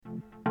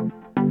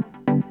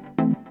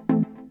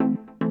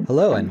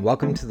Hello, and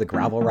welcome to the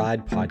Gravel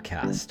Ride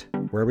Podcast,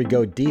 where we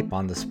go deep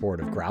on the sport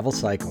of gravel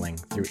cycling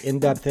through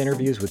in-depth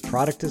interviews with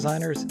product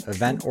designers,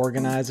 event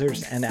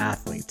organizers, and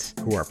athletes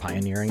who are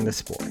pioneering the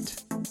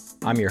sport.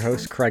 I'm your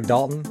host, Craig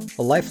Dalton,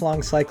 a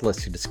lifelong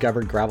cyclist who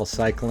discovered gravel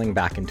cycling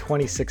back in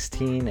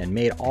 2016 and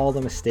made all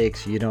the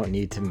mistakes you don't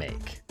need to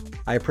make.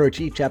 I approach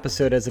each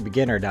episode as a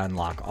beginner to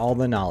unlock all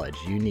the knowledge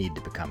you need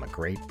to become a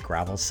great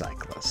gravel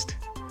cyclist.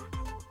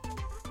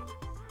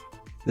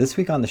 This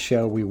week on the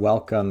show, we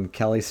welcome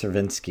Kelly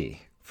Cervinski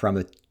from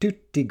the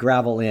Tutti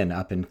Gravel Inn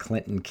up in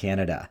Clinton,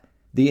 Canada.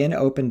 The inn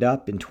opened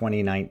up in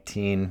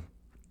 2019,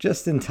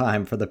 just in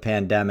time for the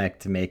pandemic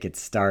to make its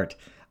start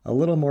a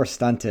little more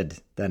stunted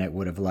than it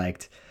would have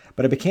liked.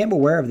 But I became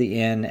aware of the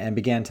inn and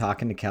began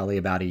talking to Kelly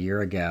about a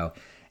year ago.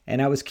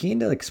 And I was keen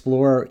to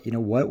explore,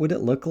 what would it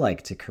look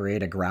like to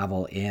create a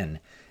gravel inn?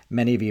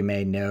 Many of you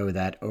may know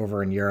that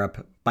over in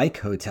Europe, bike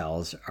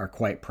hotels are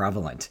quite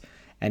prevalent.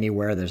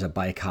 Anywhere there's a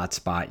bike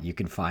hotspot, you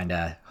can find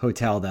a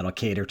hotel that'll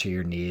cater to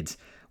your needs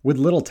with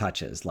little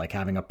touches like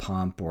having a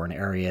pump or an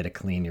area to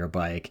clean your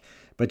bike,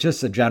 but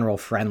just a general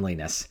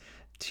friendliness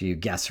to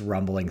guests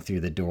rumbling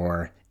through the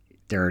door,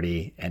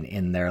 dirty and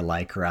in their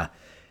lycra.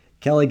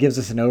 Kelly gives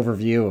us an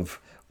overview of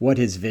what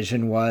his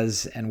vision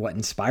was and what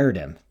inspired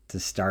him to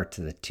start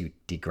the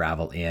Tutti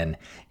Gravel Inn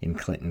in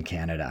Clinton,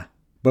 Canada.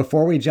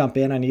 Before we jump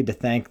in, I need to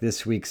thank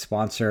this week's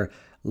sponsor,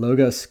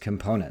 Logos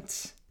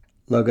Components.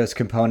 Logos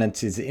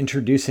Components is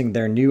introducing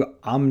their new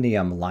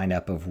Omnium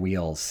lineup of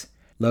wheels.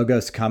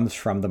 Logos comes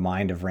from the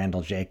mind of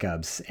Randall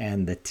Jacobs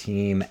and the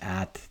team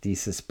at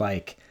Thesis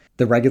Bike.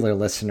 The regular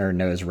listener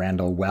knows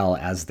Randall well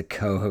as the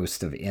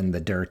co-host of In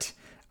the Dirt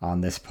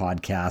on this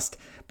podcast,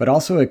 but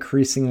also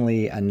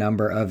increasingly a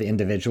number of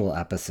individual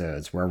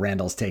episodes where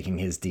Randall's taking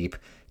his deep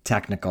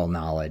technical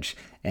knowledge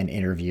and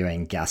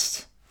interviewing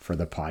guests for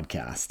the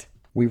podcast.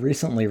 We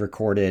recently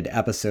recorded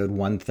episode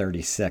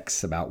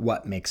 136 about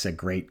what makes a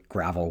great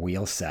gravel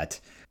wheel set,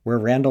 where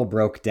Randall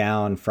broke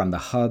down from the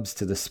hubs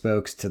to the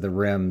spokes to the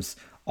rims,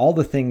 all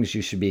the things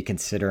you should be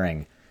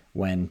considering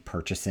when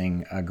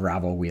purchasing a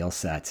gravel wheel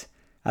set.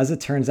 As it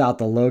turns out,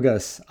 the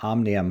Logos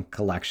Omnium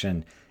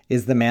collection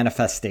is the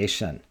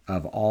manifestation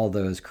of all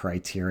those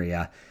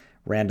criteria.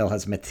 Randall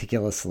has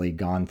meticulously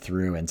gone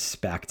through and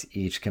spec'd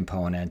each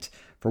component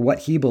for what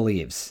he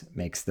believes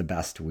makes the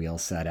best wheel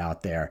set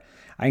out there.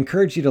 I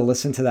encourage you to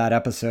listen to that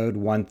episode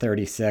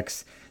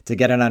 136 to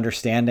get an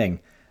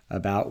understanding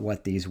about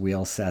what these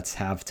wheel sets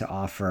have to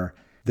offer.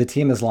 The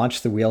team has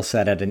launched the wheel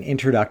set at an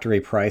introductory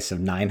price of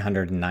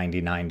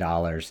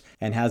 $999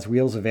 and has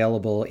wheels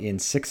available in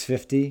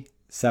 650,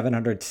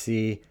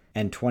 700C,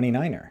 and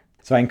 29er.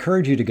 So I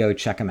encourage you to go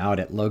check them out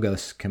at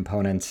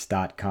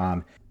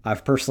logoscomponents.com.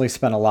 I've personally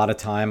spent a lot of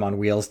time on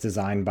wheels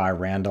designed by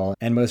Randall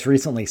and most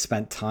recently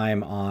spent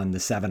time on the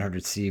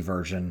 700C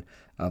version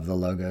of the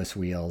Logos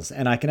wheels.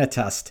 And I can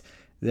attest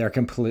they're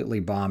completely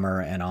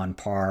bomber and on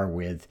par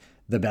with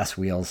the best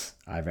wheels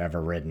I've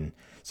ever ridden.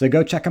 So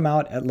go check them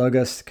out at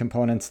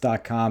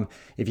logoscomponents.com.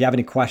 If you have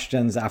any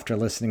questions after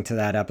listening to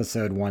that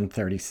episode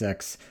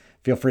 136,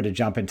 feel free to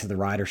jump into the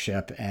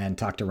ridership and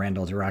talk to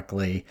Randall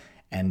directly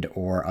and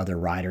or other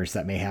riders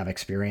that may have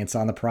experience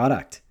on the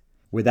product.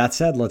 With that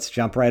said, let's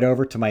jump right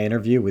over to my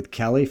interview with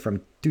Kelly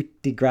from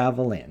Tutti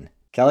Gravel Inn.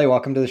 Kelly,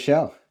 welcome to the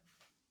show.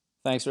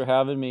 Thanks for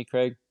having me,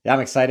 Craig. Yeah,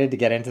 I'm excited to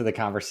get into the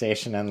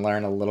conversation and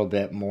learn a little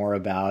bit more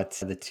about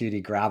the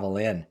Tutti Gravel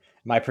Inn.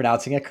 Am I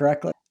pronouncing it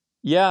correctly?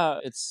 Yeah,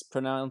 it's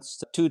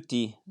pronounced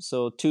tutti.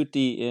 So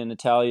tutti in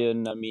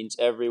Italian means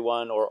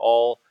everyone or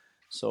all.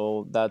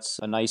 So that's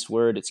a nice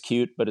word. It's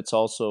cute, but it's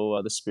also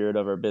the spirit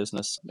of our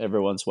business.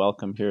 Everyone's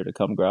welcome here to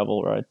come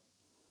gravel ride.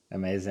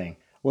 Amazing.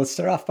 Well, let's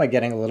start off by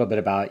getting a little bit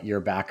about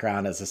your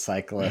background as a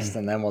cyclist,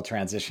 and then we'll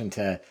transition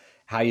to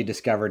how you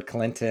discovered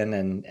Clinton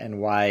and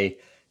why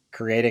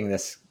creating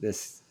this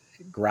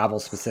gravel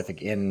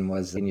specific inn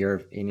was in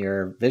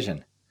your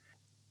vision.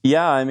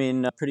 Yeah, I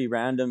mean, pretty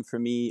random for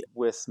me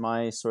with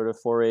my sort of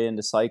foray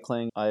into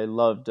cycling. I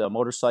loved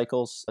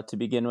motorcycles to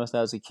begin with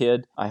as a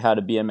kid. I had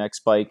a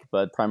BMX bike,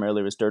 but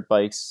primarily it was dirt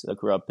bikes. I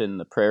grew up in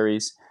the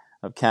prairies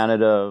of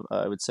Canada,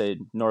 I would say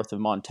north of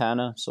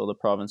Montana, so the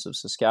province of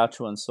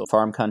Saskatchewan, so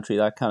farm country,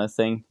 that kind of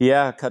thing.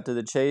 Yeah, cut to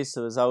the chase.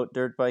 I was out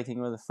dirt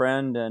biking with a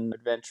friend and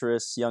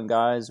adventurous young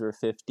guys. We were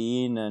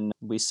 15 and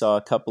we saw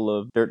a couple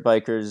of dirt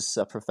bikers,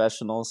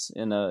 professionals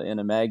in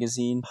a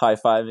magazine,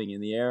 high-fiving in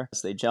the air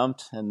as they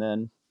jumped, and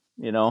then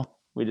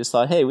we just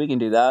thought, hey, we can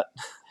do that.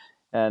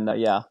 And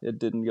it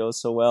didn't go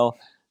so well.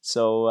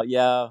 So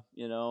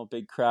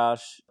big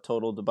crash,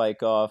 totaled the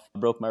bike off,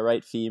 broke my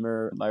right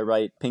femur, my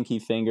right pinky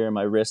finger,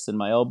 my wrist, and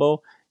my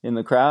elbow in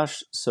the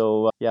crash.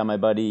 So my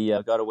buddy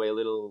got away a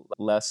little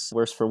less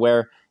worse for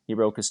wear. He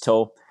broke his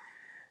toe.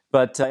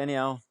 But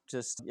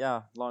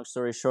long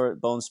story short,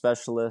 bone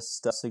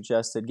specialist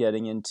suggested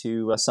getting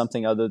into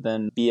something other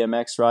than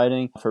BMX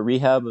riding for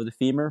rehab of the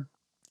femur.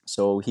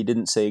 So he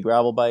didn't say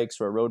gravel bikes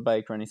or a road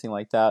bike or anything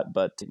like that,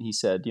 but he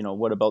said,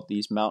 what about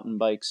these mountain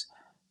bikes?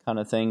 kind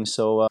of thing.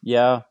 So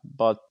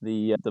bought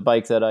the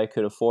bike that I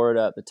could afford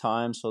at the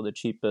time, so the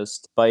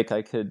cheapest bike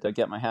I could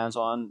get my hands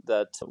on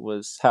that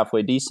was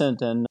halfway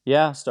decent, and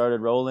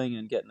started rolling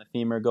and getting the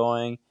femur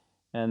going.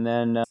 And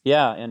then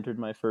entered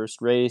my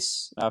first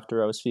race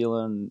after I was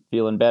feeling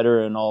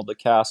better and all the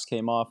casts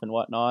came off and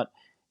whatnot,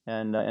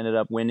 and ended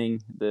up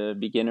winning the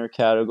beginner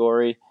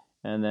category.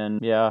 And then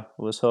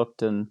was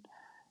hooked, and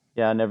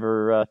I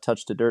never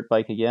touched a dirt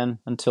bike again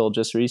until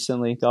just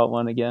recently. Got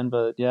one again,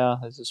 but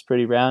it's just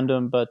pretty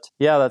random. But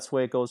that's the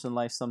way it goes in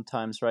life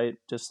sometimes, right?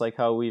 Just like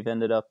how we've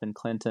ended up in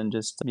Clinton.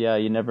 Just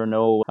you never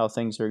know how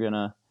things are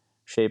gonna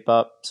shape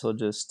up. So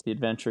just the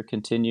adventure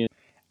continues.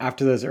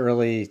 After those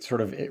early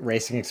sort of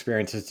racing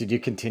experiences, did you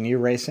continue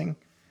racing?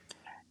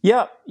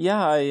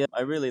 I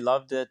really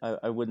loved it.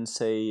 I wouldn't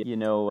say,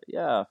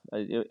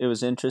 it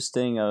was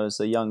interesting. I was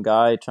a young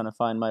guy trying to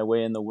find my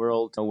way in the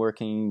world,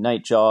 working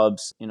night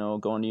jobs,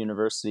 going to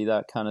university,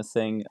 that kind of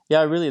thing.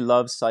 I really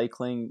loved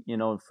cycling,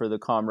 for the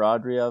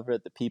camaraderie of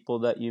it, the people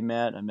that you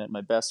met. I met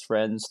my best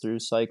friends through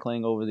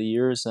cycling over the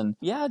years, and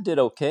I did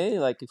okay.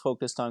 Like,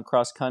 focused on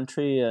cross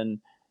country and,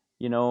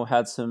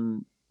 had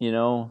some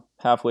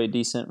halfway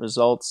decent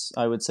results,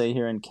 I would say,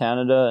 here in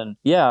Canada. And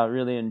I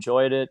really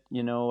enjoyed it.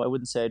 I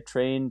wouldn't say I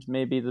trained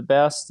maybe the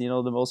best, the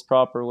most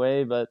proper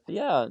way, but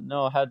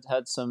no,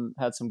 had some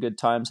good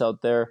times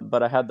out there.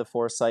 But I had the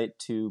foresight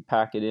to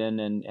pack it in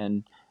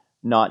and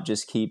not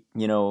just keep,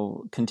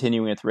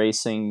 continuing with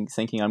racing,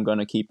 thinking I'm going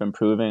to keep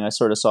improving. I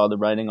sort of saw the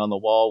writing on the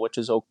wall, which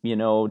is,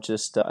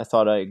 just I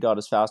thought I got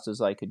as fast as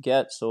I could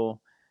get.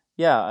 So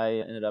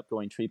I ended up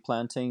going tree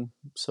planting.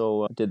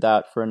 So I did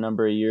that for a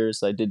number of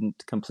years. I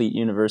didn't complete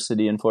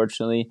university,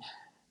 unfortunately,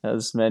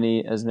 as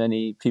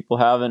many people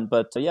haven't.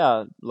 But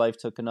life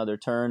took another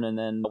turn, and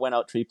then I went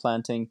out tree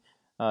planting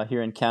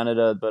here in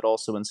Canada, but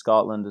also in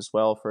Scotland as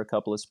well for a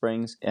couple of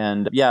springs.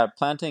 And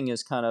planting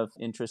is kind of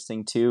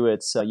interesting too.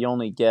 It's you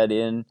only get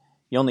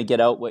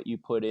out what you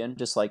put in,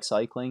 just like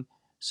cycling.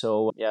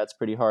 So it's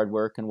pretty hard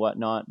work and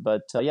whatnot.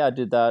 But I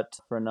did that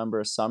for a number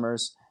of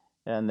summers,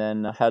 and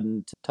then I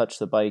hadn't touched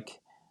the bike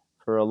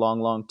for a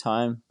long, long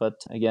time.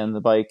 But again, the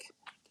bike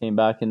came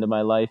back into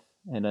my life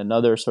in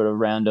another sort of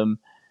random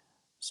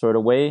sort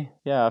of way.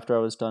 After I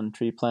was done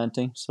tree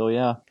planting. So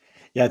Yeah,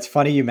 it's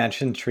funny you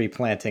mentioned tree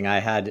planting. I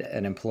had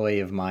an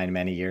employee of mine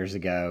many years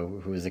ago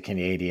who was a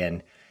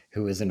Canadian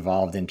who was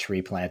involved in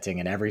tree planting.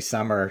 And every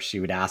summer she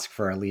would ask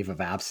for a leave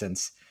of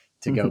absence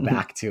to go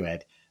back to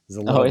it. It was a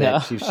Oh little bit, yeah.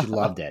 she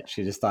loved it.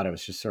 She just thought it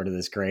was just sort of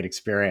this great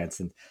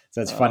experience. And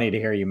so it's uh, funny to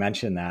hear you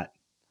mention that.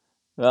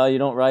 well, you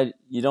don't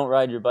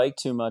ride your bike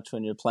too much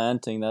when you're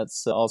planting.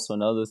 That's also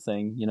another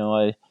thing.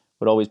 I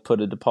would always put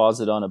a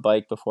deposit on a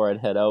bike before I'd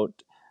head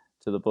out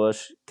to the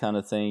bush, kind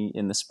of thing,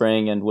 in the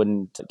spring, and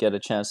wouldn't get a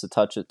chance to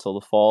touch it till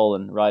the fall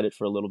and ride it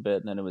for a little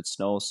bit, and then it would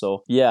snow.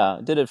 So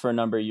did it for a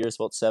number of years,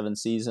 about 7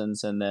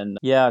 seasons, and then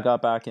I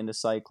got back into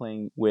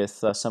cycling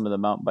with some of the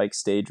mountain bike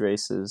stage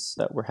races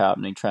that were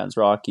happening, Trans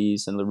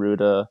Rockies and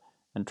Laruta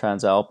and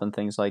Transalp and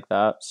things like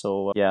that.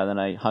 So then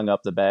I hung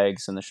up the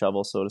bags and the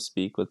shovel, so to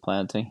speak, with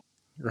planting.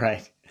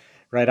 Right.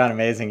 Right on.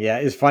 Amazing. Yeah.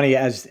 It's funny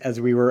as I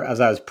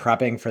was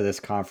prepping for this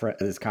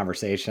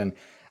conversation,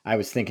 I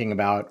was thinking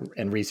about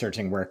and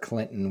researching where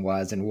Clinton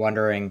was and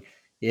wondering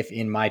if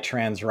in my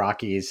Trans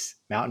Rockies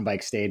mountain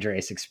bike stage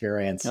race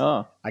experience,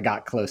 Oh, I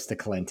got close to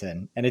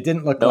Clinton, and it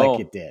didn't look like no.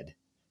 it did.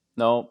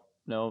 No,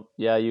 no.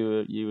 Yeah,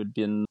 you had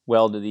been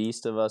well to the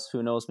east of us.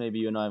 Who knows? Maybe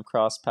you and I have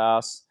crossed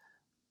paths.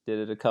 Did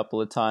it a couple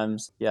of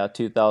times.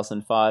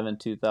 2005 and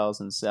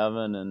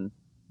 2007, and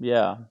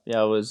it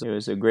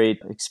was a great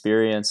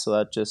experience. So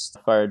that just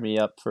fired me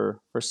up for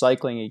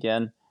cycling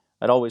again.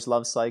 I'd always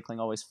loved cycling,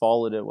 always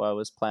followed it while I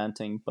was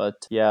planting,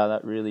 but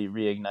that really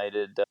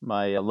reignited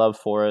my love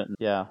for it.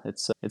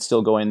 It's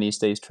still going these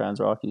days. Trans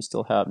Rockies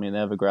still happening. They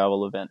have a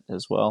gravel event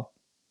as well.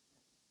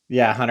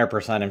 Yeah,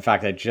 100%. In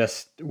fact, I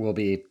just will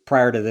be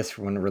prior to this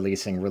one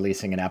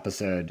releasing an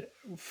episode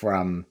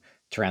from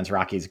Trans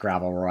Rockies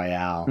Gravel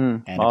Royale,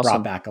 and it brought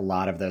Awesome. back a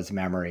lot of those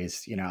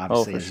memories. Oh,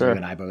 Obviously, for as you sure.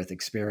 and I both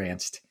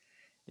experienced.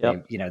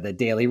 Yep. The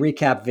daily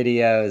recap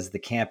videos, the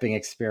camping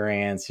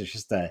experience. It's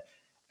just a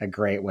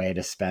great way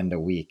to spend a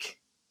week.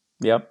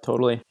 Yep.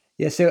 Totally.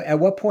 Yeah. So, at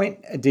what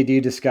point did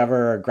you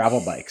discover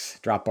gravel bikes,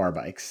 drop bar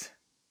bikes?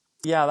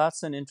 Yeah,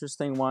 that's an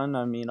interesting one.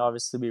 I mean,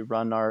 obviously we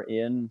run our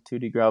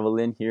Tutti Gravel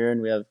Inn here,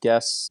 and we have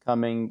guests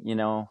coming,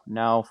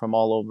 now from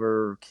all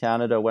over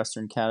Canada,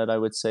 Western Canada, I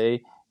would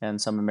say,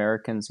 and some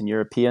Americans and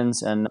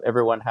Europeans, and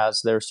everyone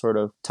has their sort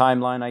of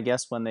timeline, I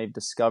guess, when they've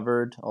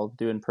discovered, I'll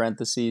do in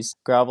parentheses,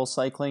 gravel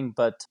cycling.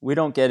 But we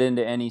don't get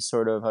into any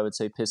sort of, I would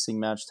say, pissing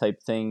match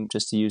type thing,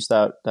 just to use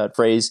that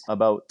phrase,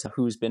 about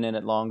who's been in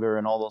it longer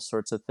and all those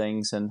sorts of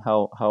things and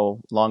how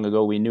long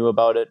ago we knew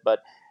about it. But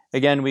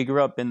again, we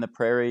grew up in the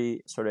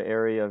prairie sort of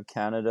area of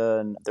Canada,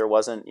 and there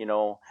wasn't,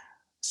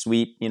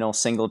 sweet,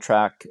 single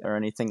track or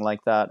anything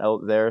like that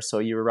out there. So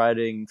you were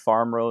riding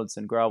farm roads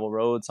and gravel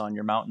roads on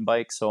your mountain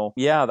bike. So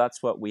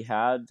that's what we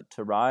had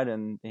to ride,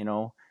 and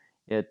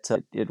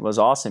it was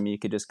awesome. You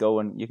could just go,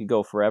 and you could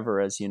go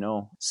forever, as you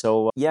know.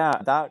 So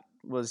that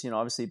was,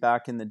 obviously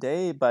back in the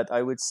day, but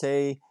I would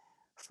say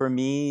for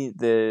me,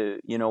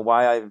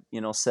 why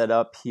I, set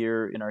up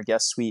here in our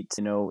guest suite,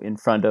 in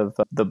front of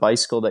the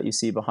bicycle that you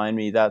see behind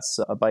me, that's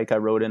a bike I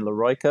rode in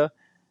Leroyca.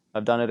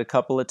 I've done it a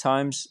couple of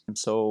times.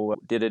 So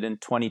did it in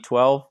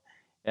 2012.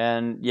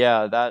 And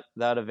yeah,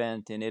 that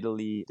event in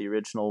Italy, the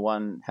original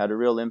one, had a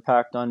real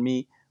impact on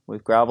me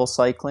with gravel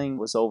cycling.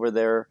 Was over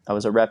there. I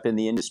was a rep in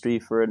the industry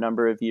for a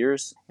number of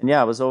years. And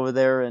yeah, I was over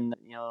there and,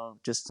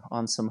 just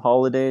on some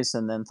holidays,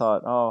 and then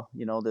thought, oh,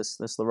 this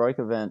Leroy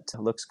event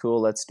looks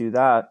cool. Let's do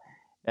that.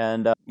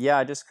 And yeah,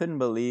 I just couldn't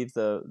believe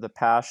the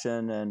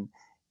passion and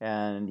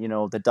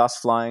the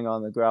dust flying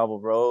on the gravel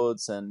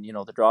roads, and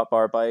the drop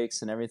bar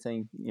bikes and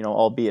everything,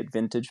 albeit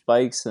vintage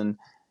bikes. And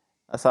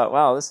I thought,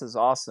 wow, this is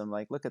awesome.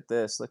 Like, look at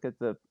this. Look at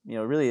the,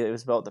 really, it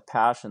was about the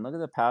passion. Look at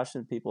the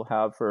passion people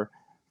have for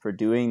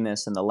doing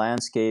this, and the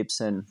landscapes,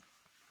 and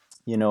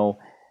you know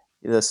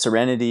the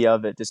serenity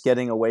of it, just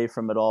getting away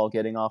from it all,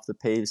 getting off the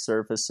paved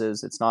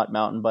surfaces. It's not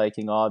mountain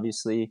biking,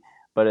 obviously,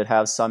 but it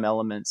has some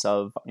elements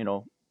of,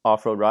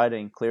 off-road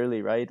riding,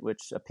 clearly, right,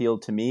 which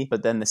appealed to me.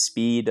 But then the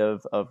speed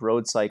of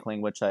road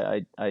cycling, which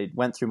I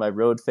went through my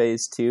road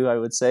phase too, I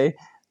would say.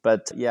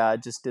 But yeah, I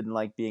just didn't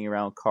like being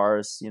around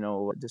cars,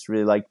 just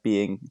really liked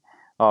being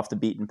off the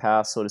beaten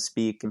path, so to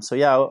speak. And so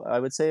yeah, I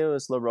would say it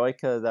was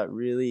Leroyca that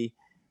really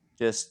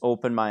just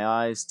opened my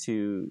eyes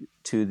to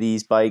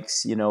these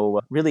bikes,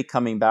 really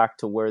coming back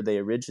to where they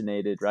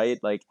originated, right?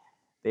 Like,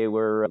 they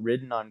were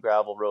ridden on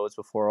gravel roads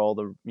before all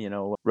the,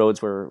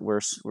 roads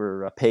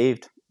were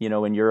paved,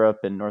 in Europe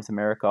and North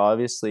America,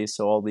 obviously.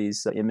 So all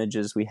these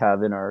images we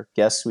have in our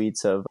guest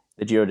suites of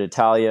the Giro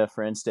d'Italia,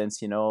 for instance,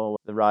 the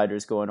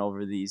riders going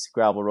over these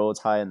gravel roads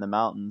high in the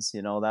mountains,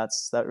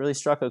 that really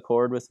struck a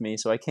chord with me.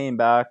 So I came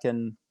back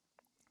and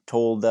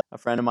told a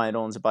friend of mine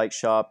owns a bike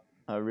shop,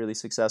 a really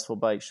successful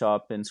bike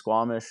shop in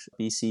Squamish,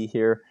 BC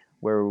here,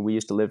 where we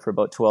used to live for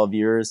about 12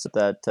 years,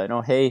 that I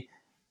know, hey,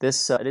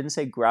 this, I didn't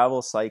say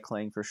gravel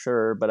cycling for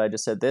sure, but I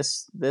just said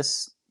this,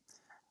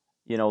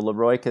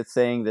 Leroyca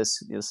thing,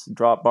 this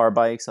drop bar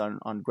bikes on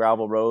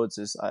gravel roads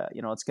is,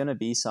 it's going to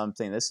be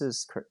something. This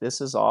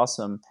is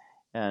awesome.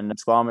 And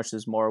Squamish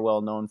is more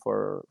well known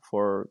for,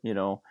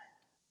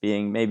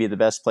 being maybe the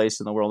best place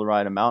in the world to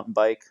ride a mountain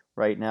bike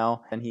right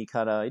now. And he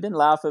didn't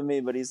laugh at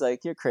me, but he's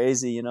like, you're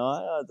crazy,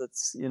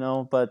 that's,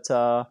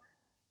 but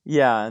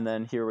yeah. And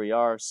then here we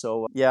are.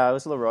 So yeah, it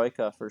was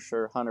Leroyca for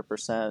sure.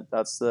 100%.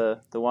 That's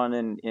the one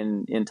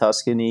in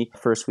Tuscany.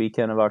 First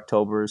weekend of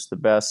October is the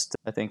best,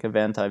 I think,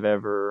 event I've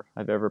ever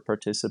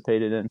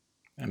participated in.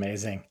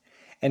 Amazing.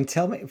 And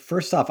tell me,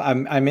 first off,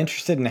 I'm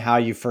interested in how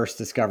you first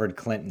discovered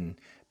Clinton.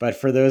 But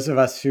for those of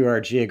us who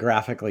are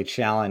geographically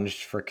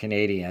challenged for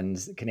Canadian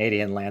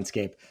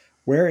landscape,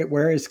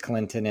 where is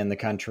Clinton in the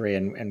country,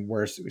 and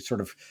where's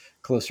sort of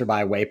closer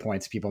by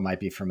waypoints people might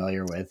be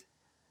familiar with?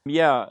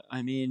 Yeah,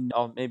 I mean,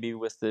 maybe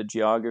with the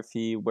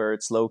geography where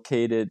it's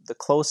located, the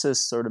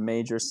closest sort of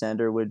major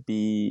center would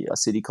be a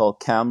city called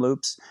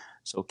Kamloops.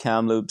 So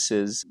Kamloops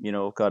is,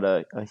 got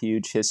a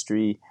huge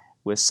history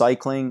with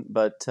cycling.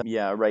 But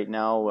yeah, right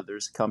now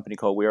there's a company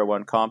called We Are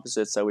One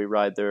Composites that we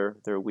ride their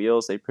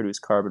wheels. They produce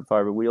carbon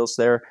fiber wheels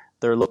there.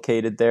 They're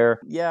located there.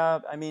 Yeah,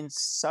 I mean,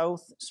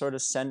 south, sort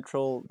of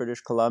central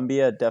British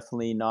Columbia,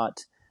 definitely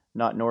not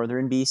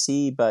northern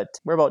BC, but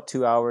we're about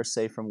 2 hours,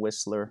 say, from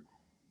Whistler,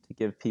 to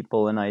give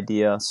people an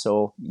idea.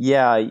 So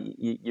yeah,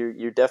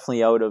 you're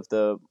definitely out of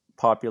the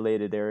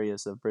populated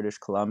areas of British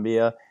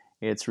Columbia.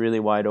 It's really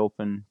wide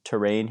open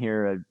terrain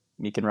here.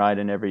 You can ride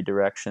in every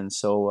direction.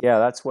 So yeah,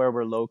 that's where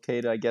we're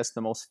located. I guess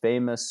the most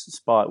famous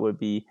spot would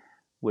be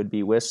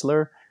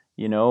Whistler,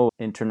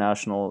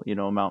 international,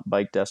 mountain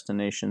bike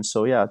destination.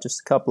 So yeah, just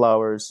a couple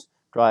hours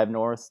drive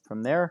north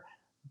from there.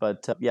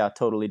 But yeah,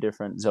 totally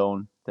different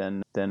zone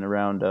than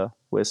around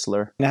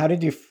Whistler. And how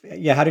did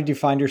you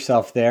find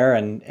yourself there,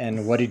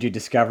 and what did you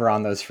discover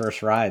on those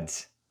first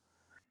rides?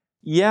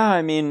 Yeah,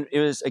 I mean, it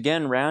was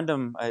again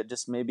random. I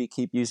just maybe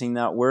keep using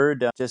that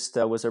word. Just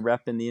was a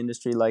rep in the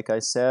industry, like I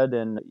said,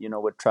 and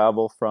would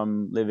travel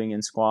from living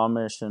in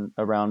Squamish and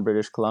around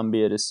British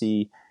Columbia to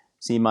see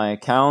my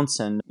accounts,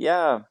 and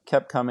yeah,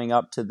 kept coming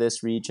up to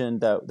this region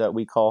that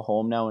we call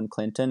home now in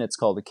Clinton. It's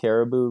called the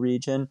Caribou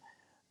region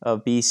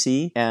of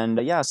BC, and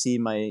yeah, see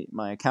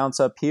my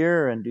accounts up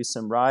here and do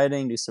some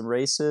riding, do some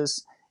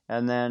races,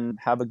 and then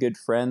have a good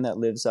friend that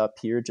lives up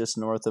here just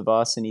north of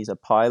us, and he's a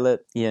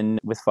pilot in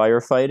with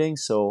firefighting,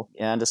 so,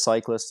 and a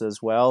cyclist as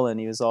well. And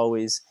he was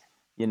always,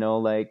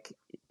 like,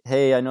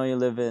 hey, I know you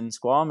live in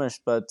Squamish,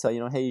 but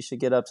hey, you should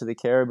get up to the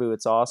Caribou.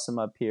 It's awesome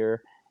up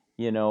here,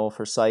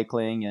 for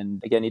cycling.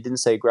 And again, he didn't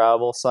say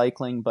gravel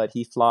cycling, but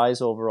he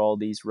flies over all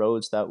these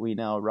roads that we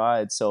now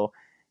ride. So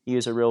he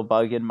was a real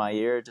bug in my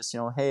ear. Just,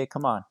 hey,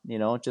 come on,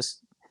 just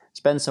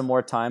spend some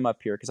more time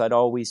up here, because I'd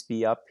always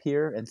be up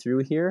here and through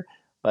here,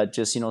 but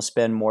just,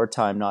 spend more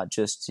time, not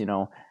just,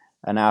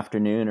 an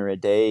afternoon or a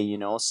day,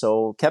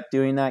 So kept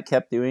doing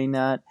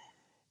that.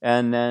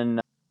 And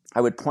then I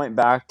would point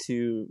back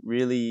to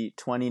really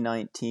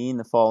 2019,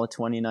 the fall of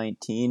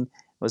 2019,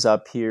 was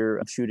up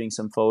here shooting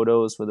some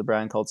photos with a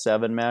brand called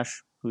Seven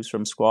Mesh. who's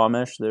from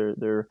Squamish.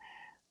 They're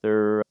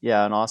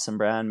yeah, an awesome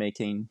brand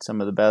making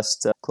some of the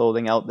best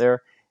clothing out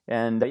there.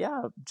 And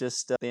yeah,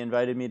 just they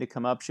invited me to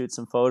come up, shoot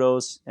some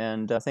photos,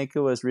 and I think it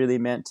was really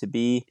meant to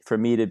be for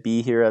me to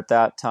be here at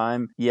that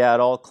time. Yeah, it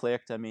all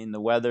clicked. I mean,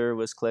 the weather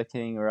was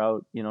clicking. We're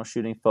out,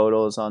 shooting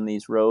photos on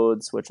these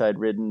roads, which I'd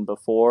ridden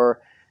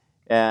before,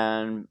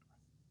 and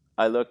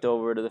I looked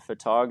over to the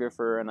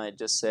photographer and I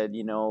just said,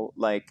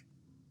 like,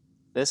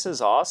 this is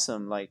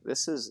awesome. Like,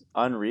 this is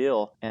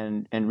unreal.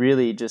 And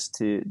really just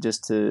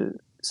to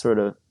sort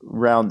of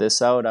round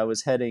this out, I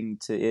was heading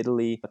to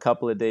Italy a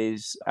couple of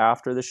days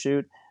after the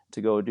shoot to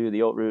go do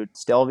the Haute Route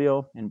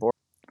Stelvio in Bordeaux.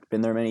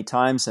 Been there many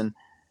times, and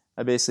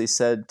I basically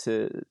said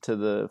to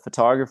the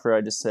photographer,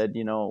 I just said,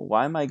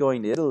 why am I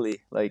going to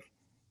Italy? Like,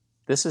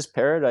 this is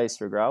paradise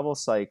for gravel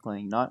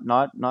cycling, not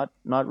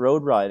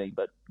road riding,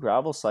 but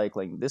gravel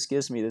cycling. This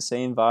gives me the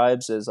same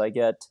vibes as I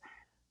get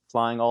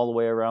flying all the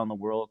way around the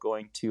world,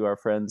 going to our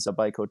friend's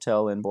bike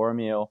hotel in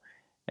Bormio.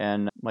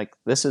 And like,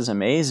 this is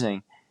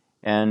amazing.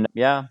 And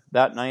yeah,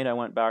 that night I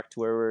went back to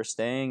where we were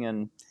staying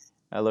and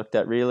I looked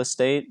at real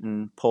estate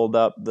and pulled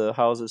up the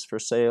houses for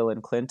sale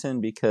in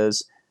Clinton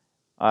because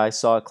I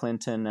saw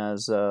Clinton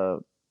as,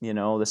 the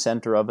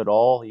center of it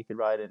all. You could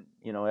ride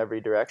in,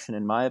 every direction,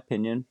 in my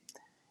opinion.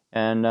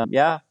 And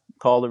yeah,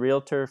 called a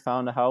realtor,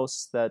 found a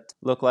house that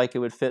looked like it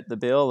would fit the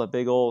bill, a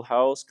big old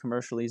house,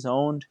 commercially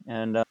zoned.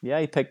 And yeah,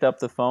 he picked up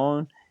the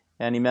phone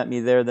and he met me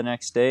there the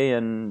next day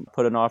and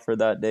put an offer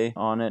that day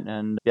on it.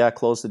 And yeah,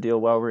 closed the deal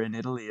while we're in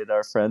Italy at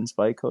our friend's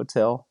bike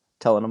hotel,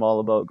 telling him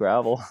all about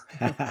gravel.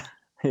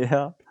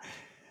 Yeah.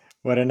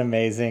 What an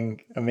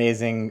amazing,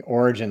 amazing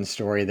origin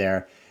story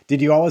there.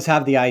 Did you always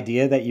have the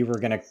idea that you were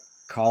going to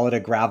call it a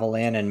gravel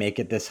inn and make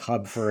it this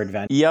hub for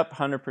adventure? Yep,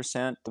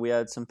 100%. We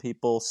had some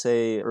people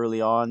say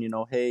early on,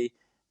 hey,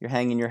 you're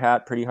hanging your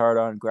hat pretty hard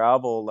on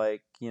gravel.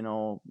 Like, do you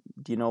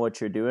know what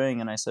you're doing?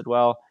 And I said,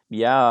 well,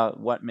 yeah,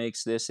 what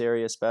makes this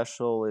area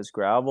special is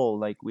gravel.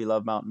 Like, we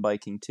love mountain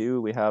biking too.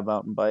 We have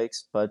mountain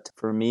bikes. But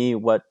for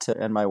me,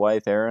 and my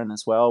wife, Erin,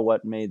 as well,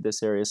 what made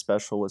this area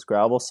special was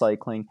gravel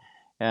cycling.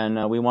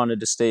 And we wanted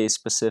to stay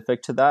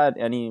specific to that.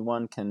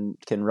 Anyone can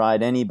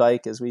ride any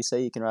bike, as we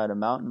say. You can ride a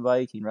mountain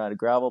bike, you can ride a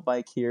gravel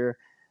bike here,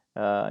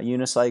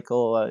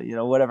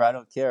 unicycle, whatever. I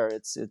don't care.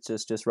 It's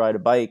just ride a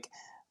bike.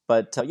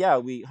 But yeah,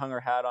 we hung our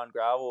hat on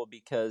gravel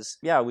because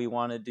yeah, we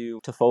wanted to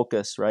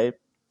focus right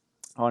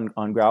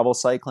on gravel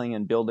cycling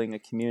and building a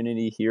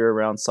community here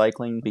around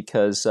cycling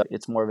because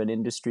it's more of an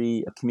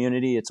industry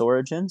community, its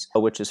origins,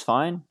 which is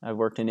fine. I've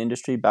worked in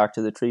industry, back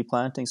to the tree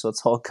planting, so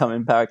it's all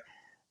coming back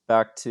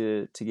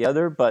to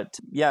together. But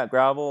yeah,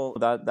 gravel,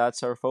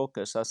 that's our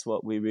focus. That's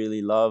what we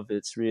really love.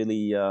 It's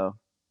really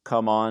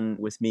come on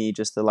with me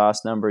just the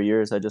last number of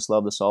years. I just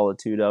love the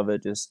solitude of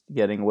it, just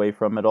getting away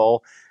from it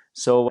all.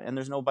 So, and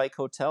there's no bike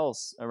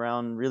hotels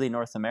around really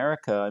North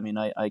America. I mean,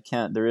 I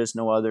can't, there is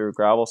no other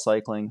gravel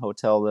cycling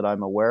hotel that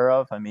I'm aware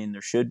of. I mean,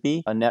 there should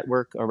be a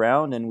network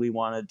around, and we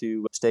wanted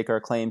to stake our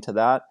claim to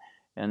that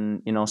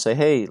and, say,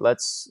 hey,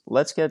 let's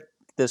get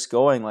this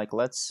going. Like,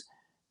 let's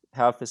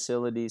have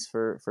facilities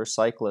for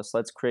cyclists.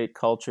 Let's create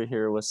culture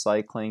here with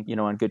cycling,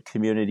 and good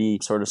community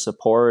sort of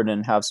support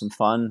and have some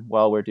fun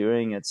while we're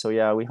doing it. So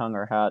yeah, we hung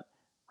our hat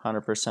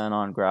 100%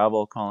 on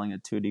gravel, calling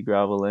it Tutti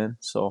Gravel Inn.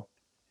 So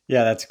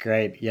Yeah, that's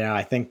great.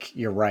 I think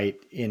you're right.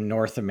 In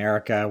North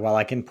America, while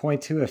I can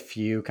point to a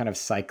few kind of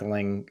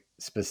cycling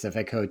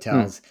specific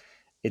hotels,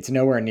 it's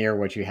nowhere near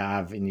what you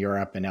have in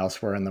Europe and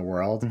elsewhere in the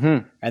world.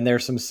 mm-hmm. And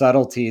there's some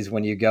subtleties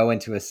when you go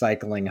into a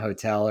cycling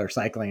hotel or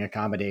cycling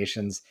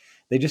accommodations.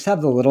 They just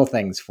have the little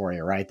things for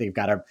you, right? They've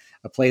got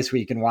a place where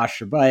you can wash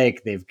your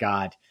bike. They've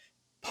got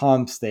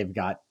pumps, they've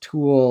got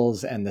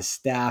tools, and the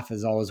staff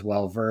is always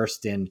well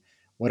versed in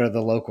what are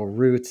the local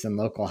routes and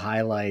local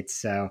highlights.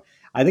 So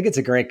I think it's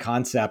a great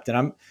concept.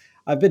 And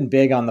I've been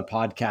big on the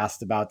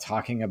podcast about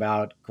talking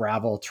about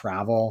gravel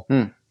travel.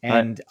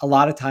 And a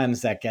lot of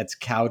times that gets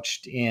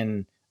couched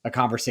in a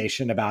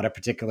conversation about a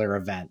particular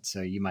event.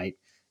 So you might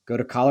go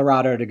to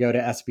Colorado to go to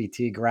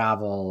SBT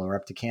gravel or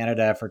up to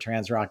Canada for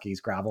Trans Rockies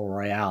Gravel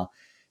Royale.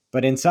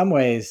 But in some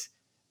ways,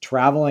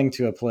 traveling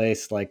to a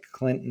place like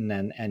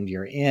Clinton and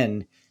you're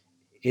in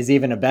is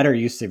even a better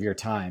use of your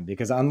time,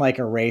 because unlike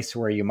a race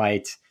where you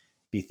might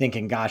be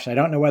thinking, gosh, I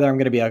don't know whether I'm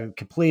going to be able to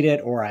complete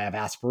it, or I have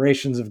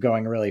aspirations of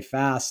going really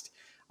fast.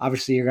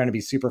 Obviously, you're going to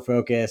be super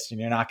focused and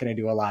you're not going to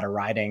do a lot of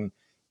riding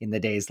in the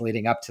days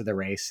leading up to the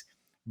race.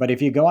 But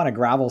if you go on a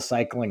gravel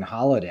cycling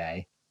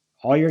holiday,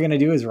 all you're going to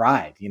do is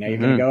ride. You're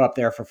going to go up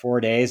there for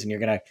 4 days and you're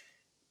going to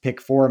pick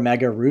 4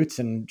 mega routes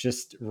and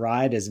just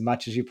ride as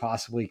much as you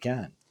possibly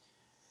can.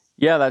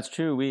 Yeah, that's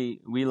true. We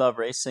love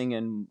racing,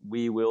 and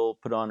we will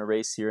put on a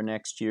race here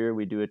next year.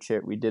 We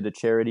did a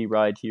charity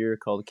ride here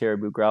called the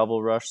Caribou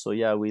Gravel Rush. So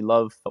yeah, we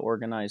love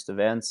organized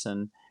events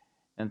and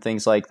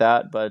things like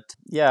that. But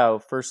yeah,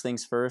 first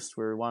things first,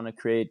 we want to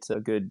create a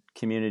good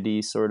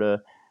community sort of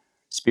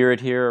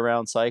spirit here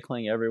around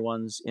cycling.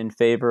 Everyone's in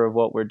favor of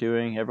what we're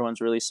doing.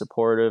 Everyone's really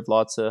supportive.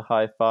 Lots of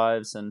high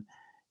fives and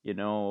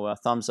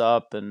thumbs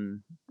up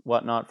and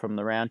whatnot from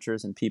the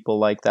ranchers and people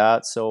like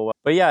that. So,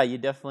 but yeah, you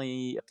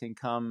definitely can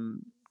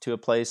come to a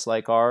place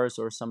like ours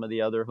or some of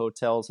the other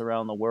hotels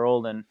around the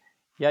world, and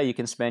yeah, you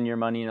can spend your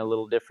money in a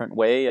little different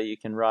way. You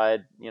can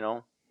ride,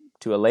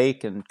 to a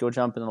lake and go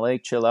jump in the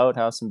lake, chill out,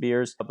 have some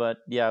beers. But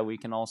yeah, we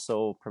can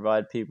also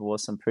provide people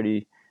with some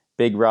pretty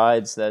big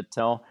rides that,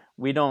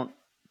 we don't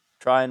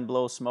try and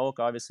blow smoke.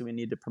 Obviously, we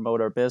need to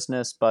promote our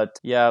business, but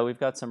yeah, we've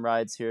got some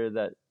rides here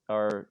that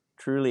are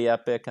truly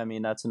epic. I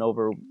mean, that's an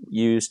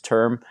overused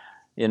term,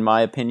 in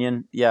my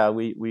opinion. Yeah,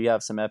 we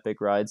have some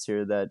epic rides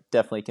here that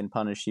definitely can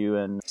punish you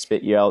and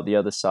spit you out the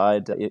other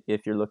side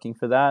if you're looking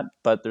for that.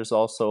 But there's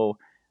also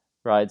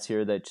rides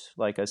here that,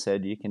 like I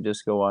said, you can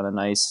just go on a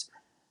nice,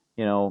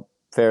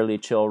 fairly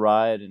chill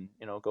ride and,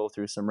 go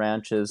through some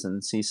ranches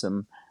and see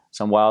some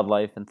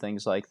wildlife and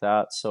things like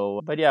that.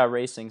 So, but yeah,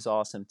 racing's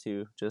awesome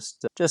too.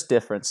 Just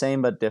different,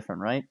 same but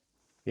different, right?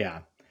 Yeah.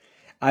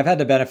 I've had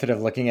the benefit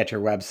of looking at your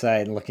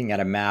website and looking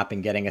at a map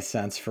and getting a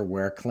sense for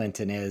where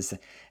Clinton is.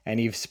 And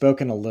you've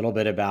spoken a little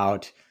bit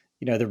about,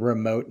 the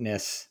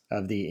remoteness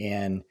of the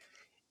inn.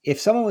 If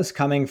someone was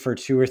coming for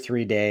 2 or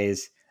 3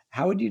 days,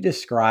 how would you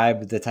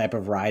describe the type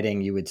of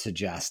riding you would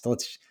suggest?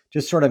 Let's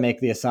just sort of make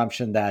the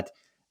assumption that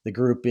the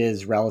group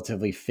is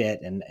relatively fit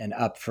and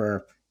up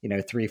for,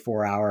 3,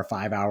 4 hour,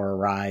 5 hour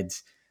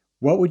rides.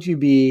 What would you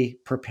be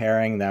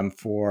preparing them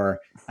for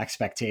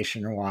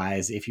expectation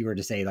wise if you were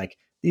to say, like,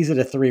 these are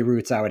the three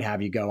routes I would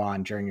have you go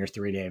on during your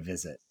 3 day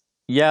visit?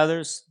 Yeah,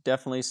 there's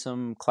definitely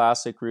some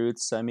classic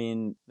routes. I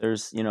mean,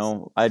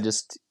 I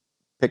just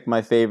pick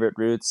my favorite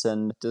routes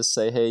and just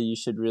say, hey, you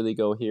should really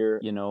go here.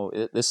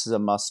 This is a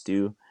must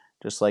do,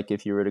 just like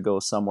if you were to go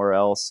somewhere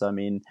else. I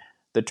mean,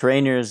 the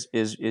terrain here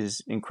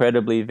is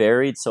incredibly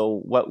varied. So,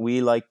 what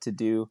we like to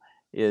do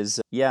is,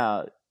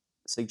 yeah,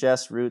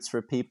 suggest routes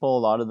for people. A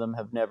lot of them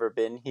have never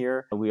been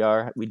here. We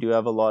do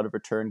have a lot of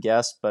return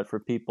guests, but for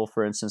people,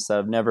 for instance, that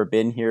have never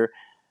been here,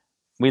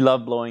 we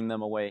love blowing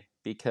them away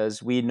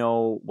because we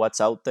know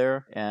what's out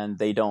there and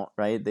they don't,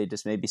 right? They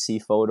just maybe see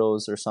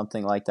photos or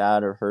something like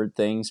that or heard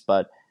things,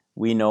 but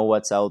we know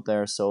what's out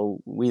there.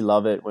 So we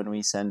love it when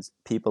we send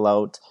people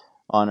out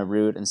on a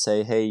route and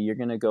say, hey, you're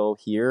going to go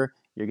here.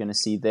 You're going to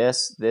see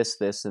this, this,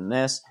 this, and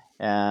this.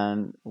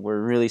 And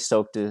we're really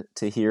stoked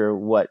to hear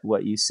what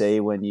you say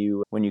when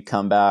you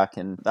come back.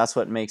 And that's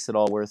what makes it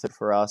all worth it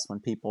for us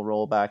when people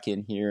roll back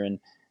in here and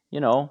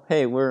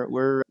hey,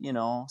 we're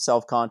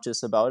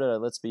self-conscious about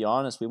it. Let's be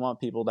honest. We want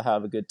people to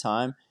have a good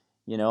time,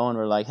 and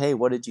we're like, hey,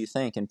 what did you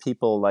think? And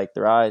people, like,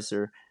 their eyes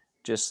are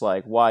just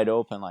like wide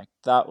open, like,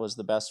 that was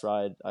the best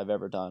ride I've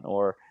ever done,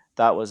 or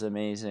that was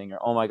amazing, or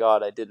oh my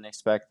God, I didn't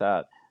expect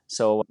that.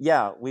 So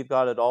yeah, we've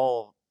got it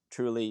all.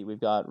 Truly, we've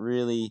got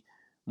really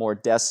more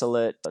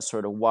desolate,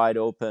 sort of wide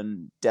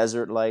open,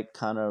 desert-like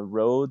kind of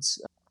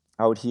roads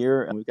out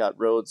here, and we've got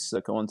roads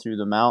going through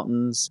the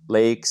mountains,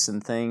 lakes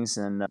and things,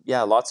 and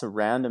yeah, lots of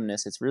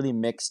randomness. It's really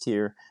mixed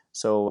here.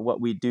 So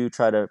what we do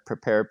try to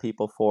prepare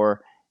people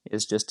for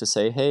is just to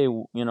say, hey,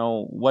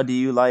 what do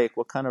you like?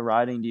 What kind of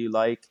riding do you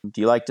like?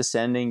 Do you like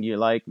descending? Do you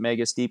like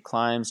mega steep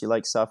climbs? Do you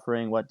like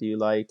suffering? What do you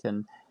like?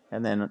 And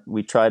then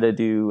we try to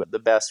do the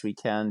best we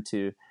can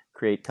to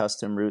create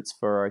custom routes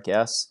for our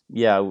guests.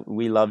 Yeah,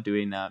 we love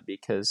doing that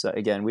because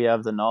again, we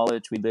have the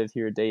knowledge. We live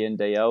here day in,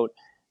 day out.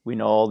 We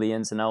know all the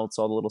ins and outs,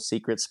 all the little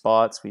secret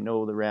spots. We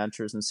know the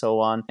ranchers and so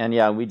on. And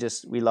yeah,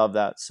 we love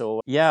that. So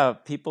yeah,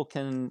 people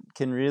can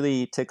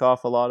really tick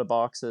off a lot of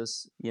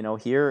boxes,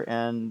 here,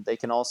 and they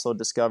can also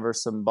discover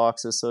some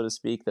boxes, so to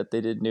speak, that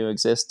they didn't know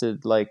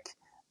existed. Like,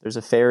 there's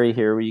a ferry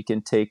here where you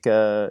can take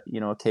a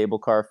cable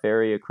car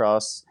ferry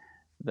across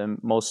the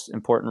most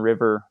important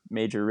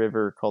major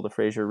river called the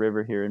Fraser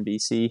River here in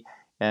BC,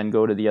 and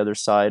go to the other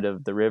side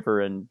of the river,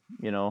 and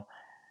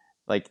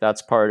like,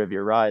 that's part of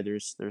your ride.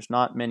 There's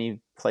not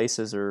many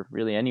places or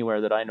really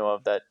anywhere that I know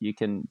of that you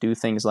can do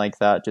things like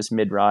that just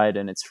mid ride,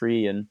 and it's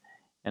free, and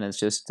it's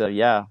just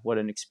yeah, what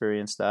an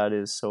experience that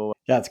is. So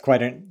Yeah,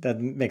 that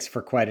makes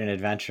for quite an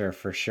adventure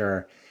for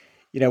sure.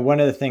 One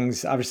of the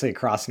things, obviously,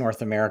 across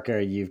North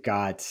America, you've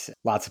got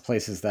lots of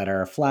places that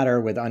are flatter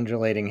with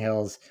undulating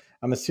hills.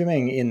 I'm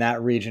assuming in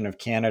that region of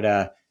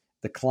Canada,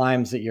 the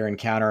climbs that you're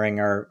encountering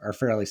are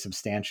fairly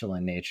substantial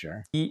in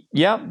nature.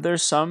 yeah,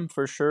 there's some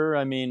for sure.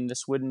 I mean,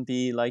 this wouldn't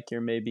be like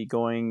you're maybe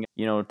going,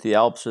 to the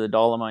Alps or the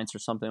Dolomites or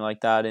something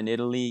like that in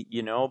Italy,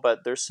 but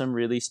there's some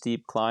really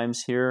steep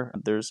climbs here.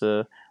 There's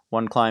a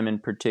one climb in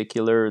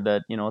particular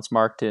that, it's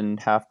marked in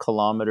half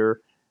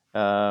kilometer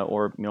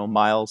or,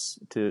 miles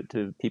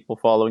to people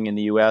following in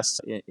the US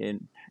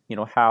in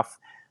half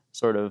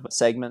sort of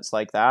segments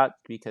like that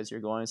because you're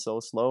going so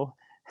slow.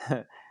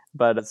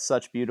 But it's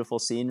such beautiful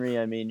scenery.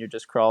 I mean, you're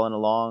just crawling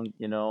along,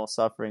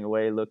 suffering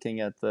away, looking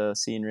at the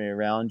scenery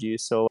around you.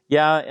 So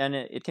yeah, and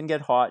it can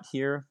get hot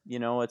here.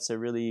 It's a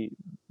really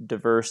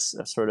diverse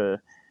sort of,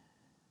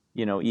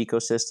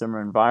 ecosystem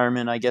or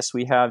environment, I guess,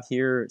 we have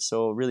here.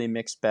 So really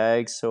mixed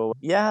bags. So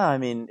yeah, I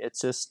mean,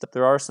 it's just,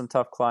 there are some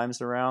tough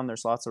climbs around.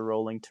 There's lots of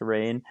rolling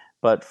terrain,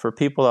 But for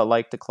people that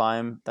like to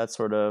climb, that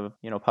sort of,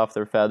 puff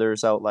their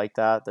feathers out like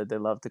that they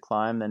love to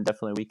climb, then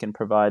definitely we can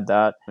provide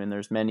that. I mean,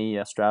 there's many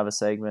Strava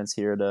segments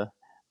here to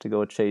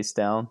go chase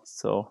down.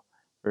 So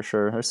for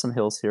sure, there's some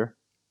hills here.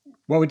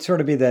 What would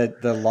sort of be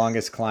the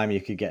longest climb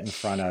you could get in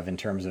front of in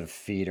terms of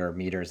feet or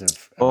meters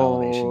of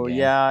elevation Oh, gain?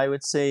 yeah, I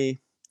would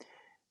say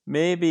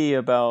maybe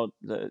about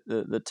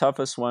the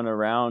toughest one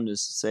around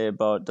is, say,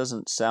 about,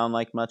 doesn't sound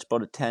like much,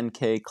 about a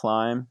 10K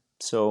climb.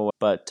 So,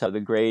 but the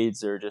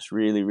grades are just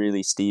really,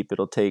 really steep.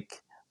 It'll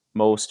take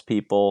most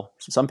people,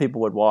 some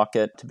people would walk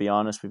it, to be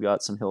honest. We've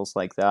got some hills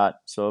like that.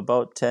 So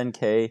about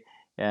 10K.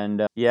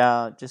 And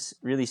yeah, just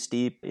really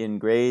steep in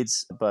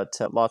grades, but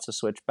lots of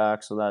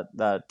switchbacks. So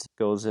that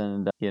goes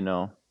in,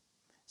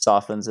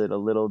 softens it a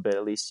little bit.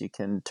 At least you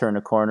can turn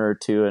a corner or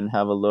two and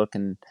have a look,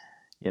 and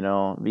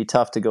it'd be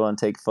tough to go and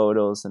take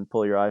photos and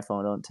pull your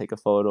iPhone out and take a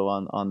photo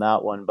on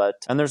that one. But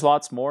and there's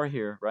lots more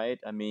here, right?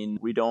 I mean,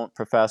 we don't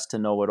profess to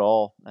know it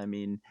all. I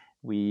mean,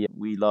 we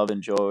love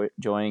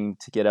enjoying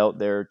to get out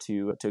there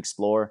to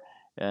explore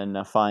and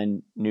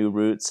find new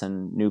routes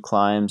and new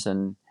climbs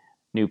and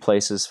new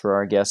places for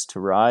our guests to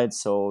ride.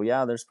 So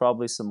yeah, there's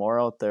probably some more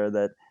out there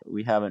that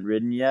we haven't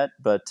ridden yet,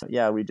 but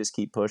yeah, we just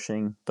keep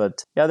pushing.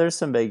 But yeah, there's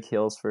some big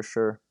hills for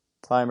sure.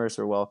 Climbers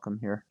are welcome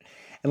here.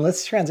 And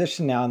let's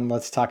transition now and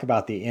let's talk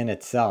about the inn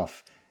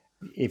itself.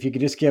 If you could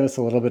just give us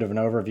a little bit of an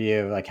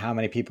overview of like how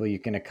many people you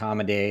can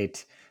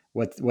accommodate,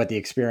 what the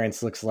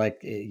experience looks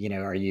like.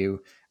 Are you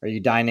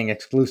dining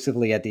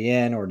exclusively at the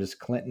inn, or does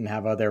Clinton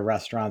have other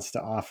restaurants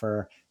to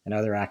offer and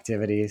other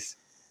activities?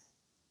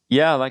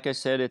 Yeah, like I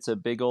said, it's a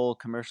big old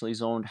commercially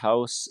zoned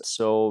house.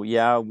 So,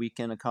 yeah, we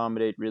can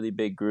accommodate really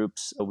big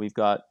groups. We've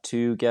got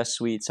 2 guest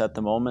suites at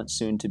the moment,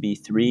 soon to be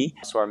 3.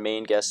 So, our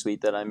main guest suite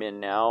that I'm in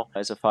now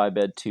is a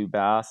 5-bed,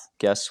 2-bath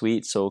guest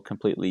suite. So,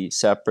 completely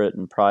separate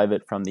and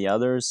private from the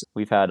others.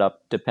 We've had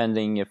up,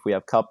 depending if we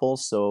have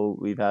couples, so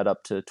we've had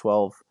up to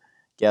 12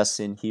 guests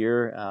in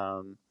here.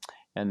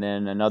 And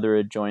then another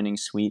adjoining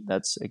suite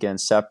that's, again,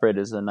 separate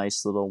is a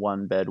nice little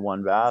 1-bed,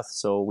 1-bath.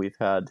 So, we've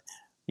had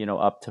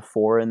up to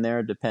 4 in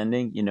there,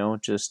 depending,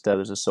 just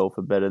there's a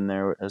sofa bed in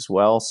there as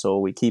well. So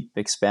we keep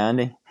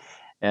expanding.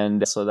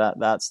 And so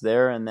that's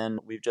there. And then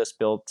we've just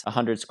built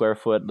 100 square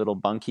foot little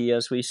bunkie,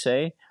 as we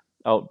say,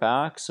 out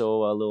back.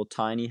 So a little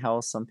tiny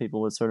house. Some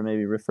people would sort of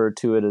maybe refer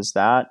to it as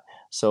that.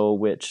 So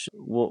which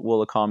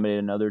will accommodate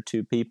another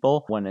 2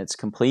 people when it's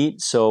complete.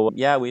 So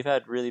yeah, we've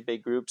had really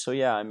big groups. So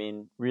yeah, I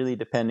mean, really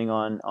depending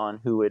on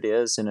who it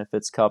is and if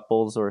it's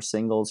couples or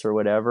singles or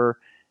whatever,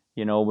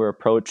 we're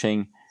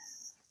approaching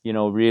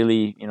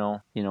really,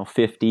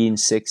 15,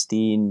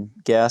 16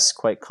 guests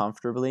quite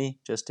comfortably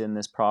just in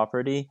this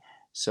property.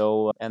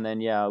 So, and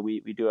then, yeah, we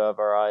do have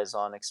our eyes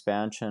on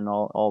expansion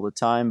all the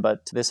time,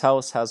 but this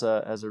house has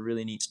a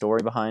really neat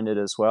story behind it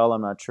as well.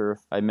 I'm not sure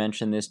if I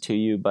mentioned this to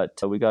you,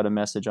 but we got a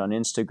message on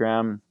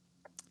Instagram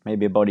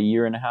maybe about a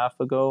year and a half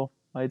ago,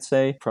 I'd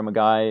say, from a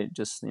guy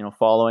just,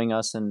 following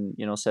us and,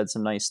 said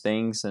some nice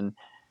things and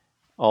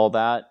all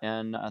that.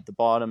 And at the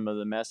bottom of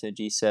the message,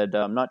 he said,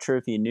 I'm not sure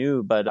if you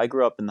knew, but I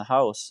grew up in the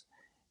house.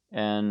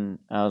 And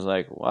I was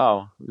like,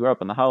 wow, we grew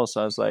up in the house.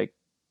 I was like,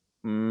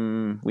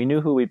 we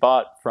knew who we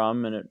bought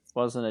from, and it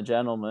wasn't a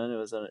gentleman. It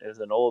was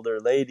an older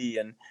lady.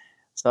 And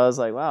so I was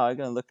like, wow, I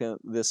gotta look at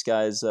this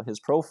guy's his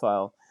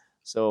profile.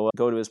 So I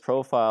go to his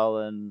profile,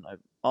 and I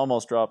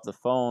almost dropped the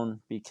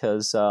phone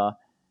because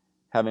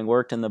having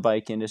worked in the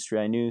bike industry,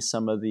 I knew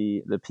some of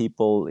the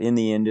people in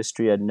the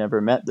industry. I'd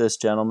never met this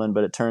gentleman,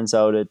 but it turns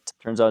out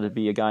to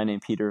be a guy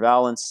named Peter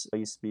Valance. I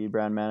used to be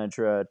brand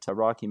manager at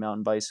Rocky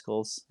Mountain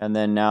Bicycles, and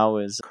then now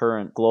is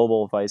current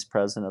global vice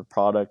president of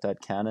product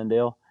at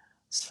Cannondale.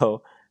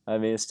 So I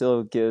mean, it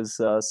still gives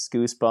us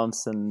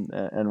goosebumps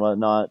and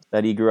whatnot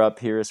that he grew up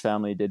here. His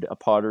family did a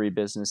pottery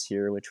business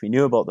here, which we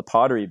knew about the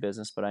pottery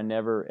business, but I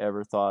never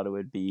ever thought it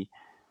would be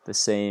the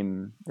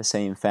same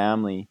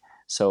family.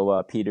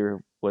 So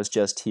Peter was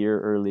just here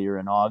earlier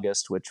in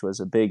August, which was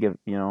a big,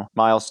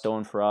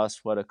 milestone for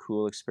us. What a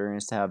cool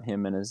experience to have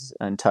him and his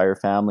entire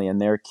family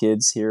and their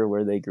kids here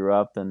where they grew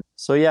up. And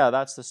so, yeah,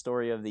 that's the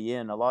story of the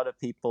inn. A lot of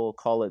people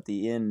call it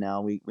the inn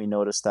now. We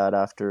noticed that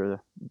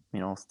after,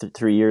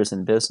 3 years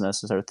in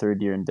business. It's our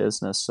 3rd year in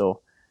business.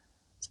 So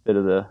it's a bit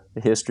of the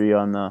history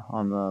on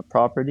the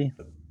property.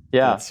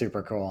 Yeah. That's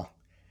super cool.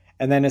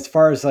 And then as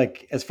far as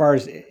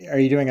are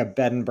you doing a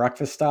bed and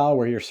breakfast style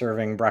where you're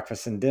serving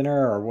breakfast and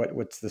dinner, or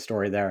what's the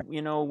story there?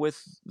 With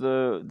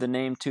the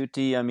name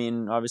Tutti, I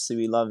mean, obviously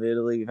we love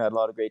Italy. We've had a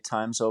lot of great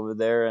times over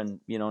there, and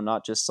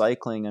not just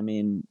cycling. I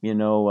mean,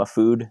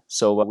 food.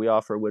 So we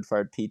offer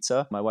wood-fired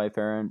pizza. My wife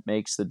Erin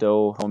makes the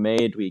dough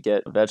homemade. We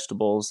get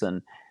vegetables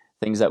and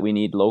things that we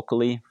need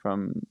locally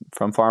from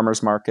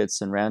farmers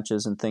markets and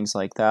ranches and things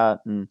like that.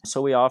 And so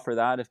we offer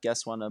that. If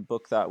guests want to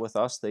book that with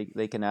us,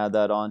 they can add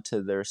that on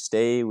to their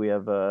stay. We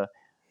have a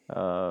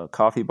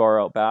coffee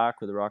bar out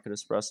back with a rocket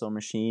espresso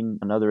machine,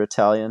 another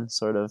Italian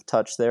sort of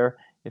touch there.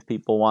 If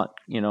people want,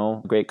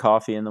 great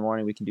coffee in the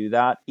morning, we can do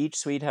that. Each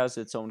suite has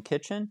its own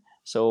kitchen.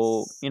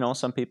 So,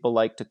 some people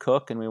like to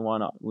cook, and we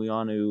want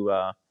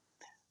to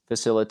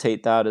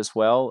facilitate that as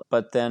well.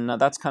 But then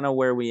that's kind of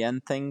where we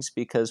end things,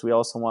 because we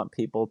also want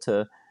people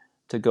to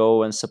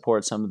go and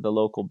support some of the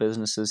local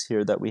businesses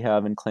here that we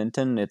have in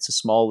Clinton. It's a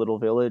small little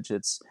village.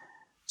 It's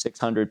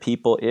 600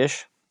 people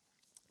ish.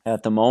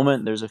 At the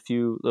moment, there's a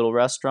few little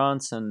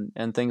restaurants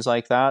and things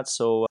like that.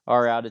 So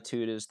our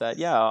attitude is that,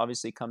 yeah,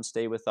 obviously come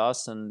stay with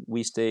us, and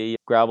we stay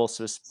gravel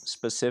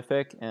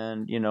specific,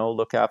 and,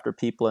 look after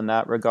people in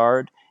that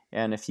regard,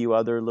 and a few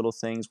other little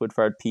things, wood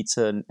fired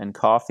pizza and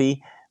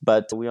coffee.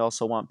 But we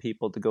also want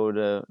people to go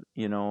to,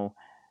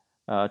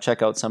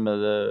 check out some of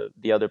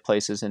the other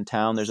places in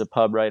town. There's a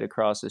pub right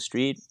across the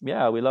street.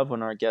 Yeah, we love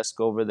when our guests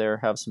go over there,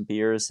 have some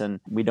beers, and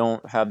we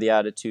don't have the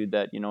attitude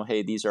that,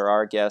 hey, these are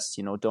our guests,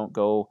 don't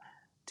go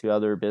to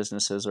other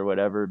businesses or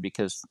whatever,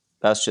 because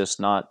that's just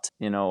not,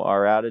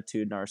 our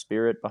attitude and our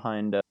spirit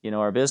behind,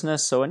 our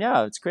business. So, and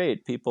yeah, it's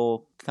great.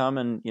 People come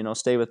and,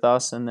 stay with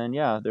us, and then,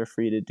 yeah, they're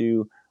free to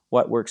do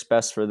what works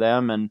best for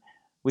them. And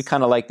we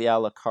kind of like the a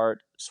la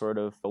carte sort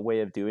of a way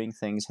of doing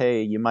things.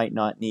 Hey, you might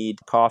not need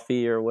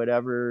coffee or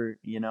whatever,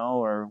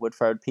 or wood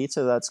fired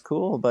pizza. That's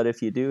cool. But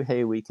if you do,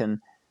 hey, we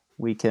can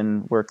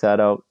work that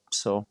out.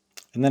 So.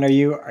 And then are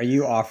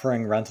you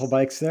offering rental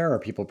bikes there, or are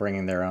people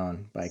bringing their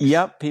own bikes?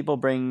 Yep, people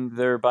bring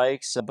their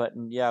bikes, but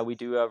yeah, we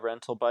do have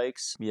rental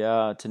bikes.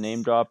 Yeah, to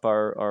name drop,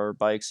 our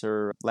bikes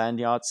are Land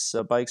Yachts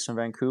bikes from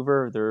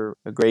Vancouver. They're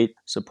a great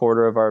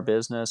supporter of our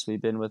business.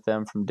 We've been with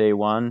them from day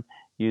one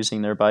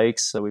using their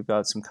bikes. So we've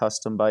got some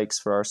custom bikes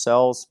for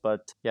ourselves,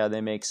 but yeah,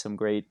 they make some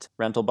great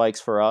rental bikes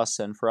for us.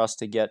 And for us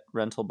to get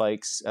rental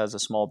bikes as a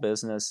small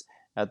business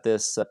at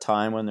this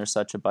time when there's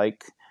such a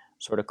bike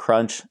sort of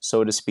crunch,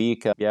 so to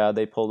speak, yeah,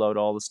 they pulled out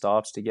all the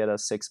stops to get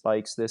us 6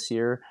 bikes this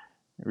year.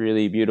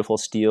 Really beautiful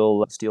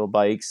steel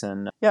bikes,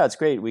 and yeah, it's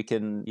great. We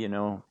can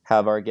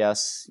have our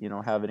guests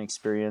have an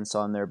experience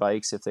on their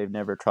bikes if they've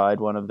never tried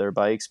one of their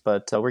bikes.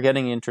 But we're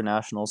getting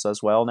internationals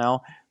as well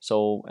now,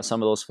 so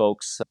some of those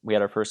folks, we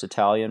had our first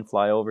Italian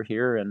fly over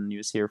here, and he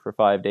was here for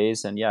 5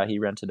 days, and yeah, he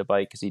rented a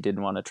bike because he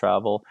didn't want to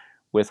travel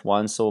with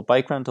one. So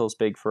bike rental is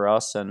big for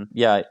us. And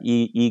yeah,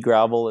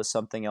 e-gravel is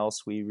something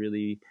else we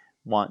really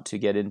want to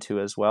get into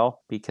as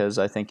well, because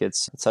I think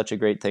it's such a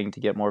great thing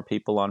to get more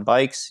people on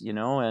bikes,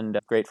 and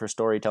great for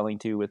storytelling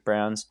too with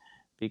brands,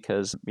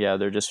 because yeah,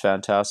 they're just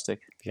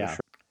fantastic. Yeah.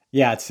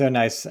 Yeah, it's so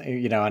nice,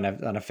 on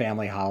a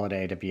family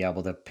holiday to be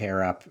able to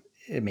pair up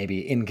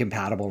maybe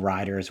incompatible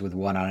riders with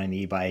one on an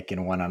e-bike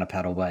and one on a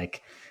pedal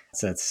bike.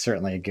 So it's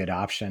certainly a good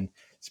option.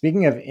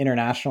 Speaking of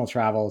international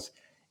travels,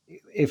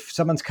 if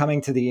someone's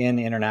coming to the inn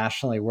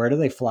internationally, where do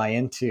they fly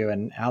into,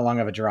 and how long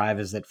of a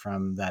drive is it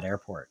from that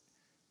airport?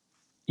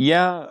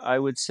 Yeah, I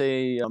would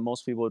say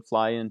most people would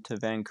fly into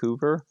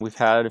Vancouver. We've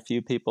had a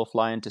few people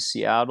fly into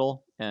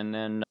Seattle and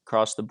then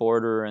cross the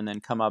border and then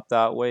come up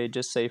that way.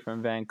 Just say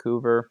from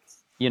Vancouver,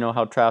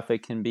 how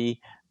traffic can be,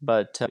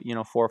 but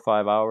 4 or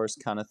 5 hours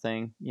kind of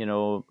thing.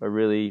 A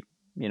really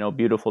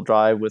beautiful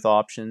drive with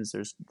options.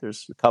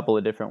 There's a couple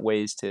of different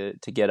ways to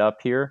get up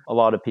here. A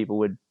lot of people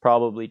would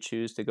probably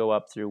choose to go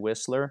up through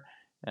Whistler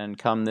and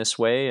come this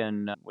way.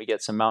 And we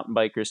get some mountain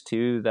bikers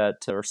too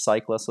that are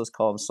cyclists. Let's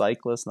call them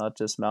cyclists, not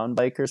just mountain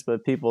bikers,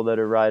 but people that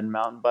are riding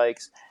mountain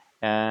bikes,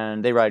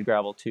 and they ride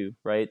gravel too,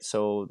 right?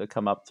 So they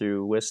come up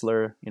through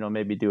Whistler,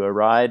 maybe do a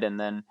ride and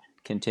then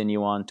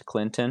continue on to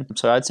Clinton.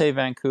 So I'd say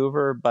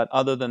Vancouver, but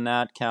other than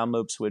that,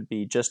 Kamloops would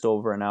be just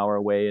over an hour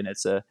away, and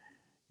it's a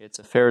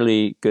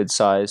fairly good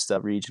sized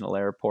regional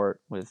airport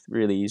with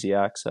really easy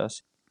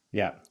access.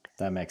 Yeah,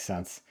 that makes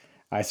sense.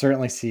 I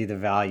certainly see the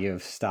value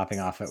of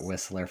stopping off at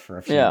Whistler for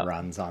a few Yeah.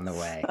 runs on the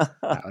way.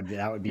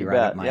 That would be You right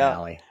up bet. my Yeah.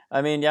 alley.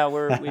 I mean, yeah,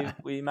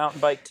 we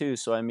mountain bike too.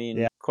 So I mean,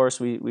 Yeah. of course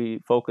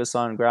we focus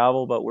on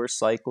gravel, but we're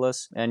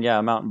cyclists, and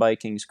yeah, mountain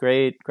biking's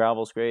great,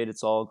 gravel's great,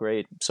 it's all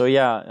great. So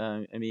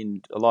yeah, I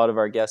mean, a lot of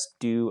our guests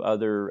do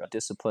other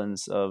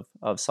disciplines of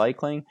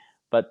cycling,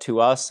 but to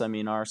us, I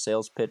mean, our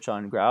sales pitch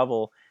on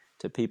gravel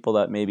to people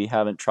that maybe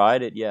haven't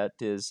tried it yet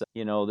is,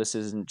 this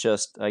isn't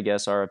just, I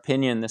guess, our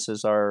opinion. This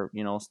is our,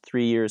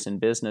 3 years in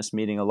business,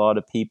 meeting a lot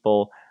of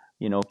people,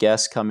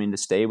 guests coming to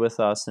stay with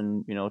us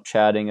and,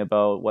 chatting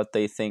about what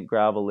they think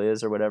gravel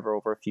is or whatever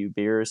over a few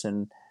beers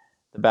in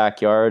the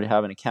backyard,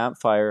 having a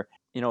campfire.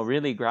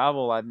 Really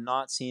gravel, I've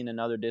not seen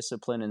another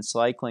discipline in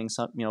cycling.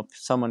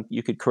 Someone,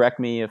 you could correct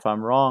me if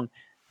I'm wrong,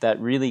 that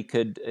really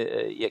could,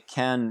 it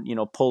can,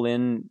 pull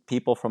in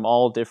people from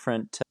all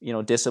different,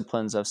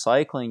 disciplines of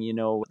cycling.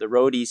 The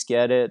roadies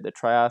get it, the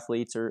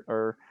triathletes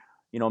are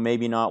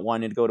maybe not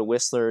wanting to go to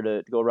Whistler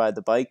to go ride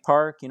the bike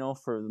park,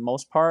 for the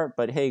most part.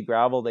 But hey,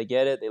 gravel, they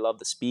get it. They love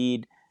the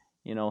speed,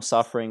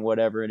 suffering,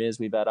 whatever it is.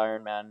 We've had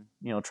Ironman,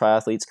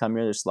 triathletes come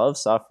here. They just love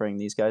suffering.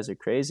 These guys are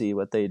crazy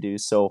what they do.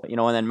 So, and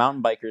then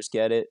mountain bikers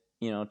get it,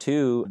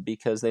 too,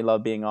 because they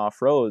love being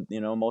off road.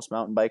 Most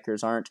mountain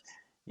bikers aren't,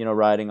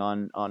 riding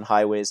on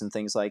highways and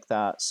things like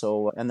that.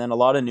 So, and then a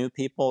lot of new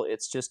people,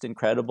 it's just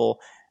incredible.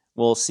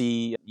 We'll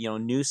see,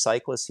 new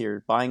cyclists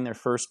here buying their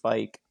first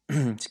bike,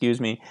 excuse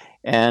me,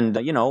 and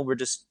we're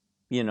just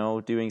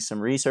doing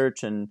some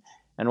research and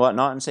and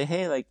whatnot, and say,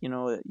 hey, like,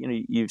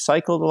 you've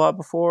cycled a lot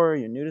before,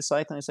 you're new to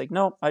cycling. It's like,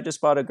 no, I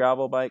just bought a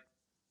gravel bike.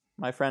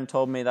 My friend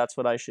told me that's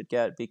what I should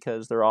get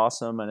because they're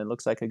awesome and it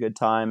looks like a good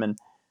time. And,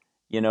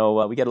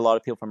 we get a lot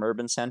of people from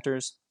urban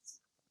centers.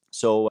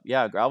 So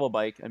yeah, gravel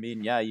bike, I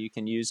mean, yeah, you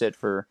can use it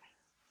for,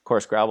 of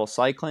course, gravel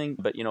cycling,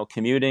 but,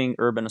 commuting,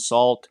 urban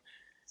assault,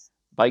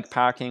 bike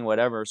packing,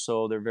 whatever.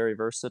 So they're very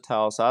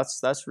versatile. So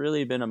that's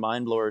really been a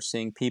mind blower,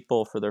 seeing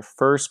people for their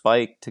first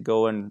bike to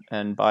go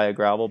and buy a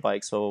gravel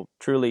bike. So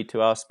truly, to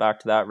us,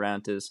 back to that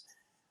rant, is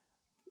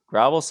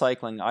gravel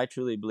cycling, I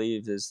truly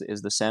believe, is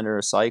the center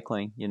of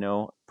cycling.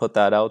 Put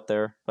that out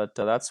there. But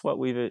that's what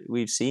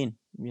we've seen.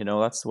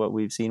 That's what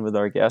we've seen with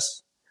our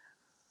guests.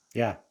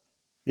 Yeah.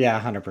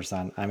 Yeah,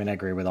 100%. I mean, I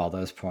agree with all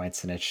those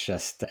points. And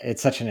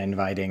it's such an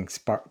inviting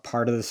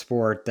part of the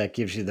sport that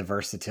gives you the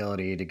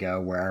versatility to go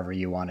wherever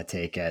you want to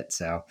take it.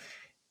 So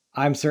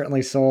I'm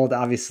certainly sold.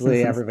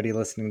 Obviously, everybody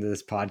listening to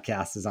this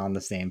podcast is on the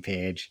same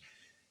page.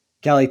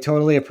 Kelly,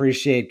 totally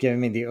appreciate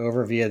giving me the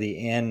overview of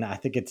the inn. I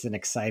think it's an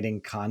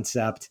exciting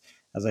concept.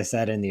 As I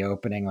said in the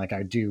opening, like,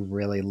 I do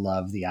really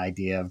love the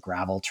idea of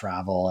gravel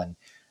travel. And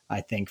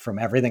I think from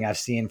everything I've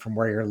seen from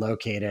where you're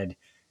located,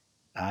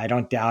 I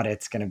don't doubt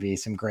it's going to be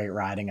some great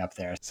riding up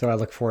there. So I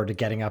look forward to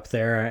getting up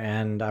there,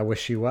 and I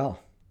wish you well.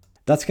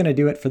 That's going to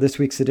do it for this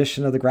week's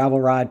edition of the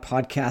Gravel Ride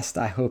podcast.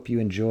 I hope you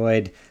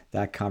enjoyed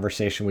that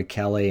conversation with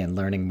Kelly and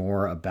learning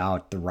more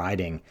about the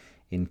riding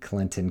in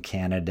Clinton,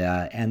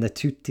 Canada, and the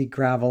Tutti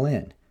Gravel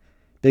Inn.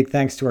 Big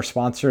thanks to our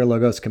sponsor,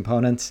 Logos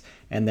Components,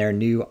 and their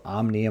new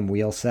Omnium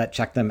wheel set.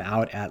 Check them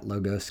out at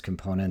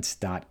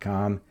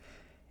logoscomponents.com.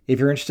 If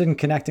you're interested in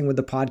connecting with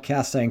the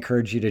podcast, I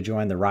encourage you to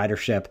join the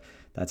ridership.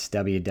 That's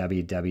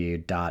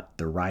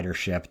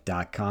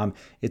www.theridership.com.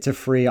 It's a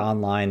free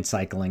online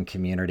cycling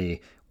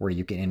community where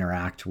you can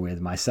interact with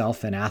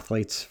myself and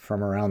athletes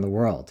from around the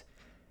world.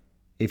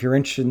 If you're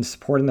interested in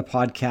supporting the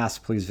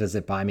podcast, please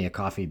visit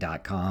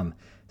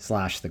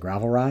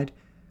buymeacoffee.com/thegravelride,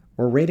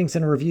 where ratings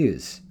and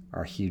reviews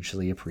are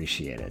hugely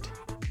appreciated.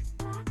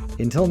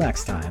 Until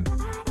next time,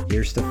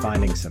 here's to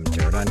finding some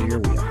dirt under your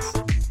wheels.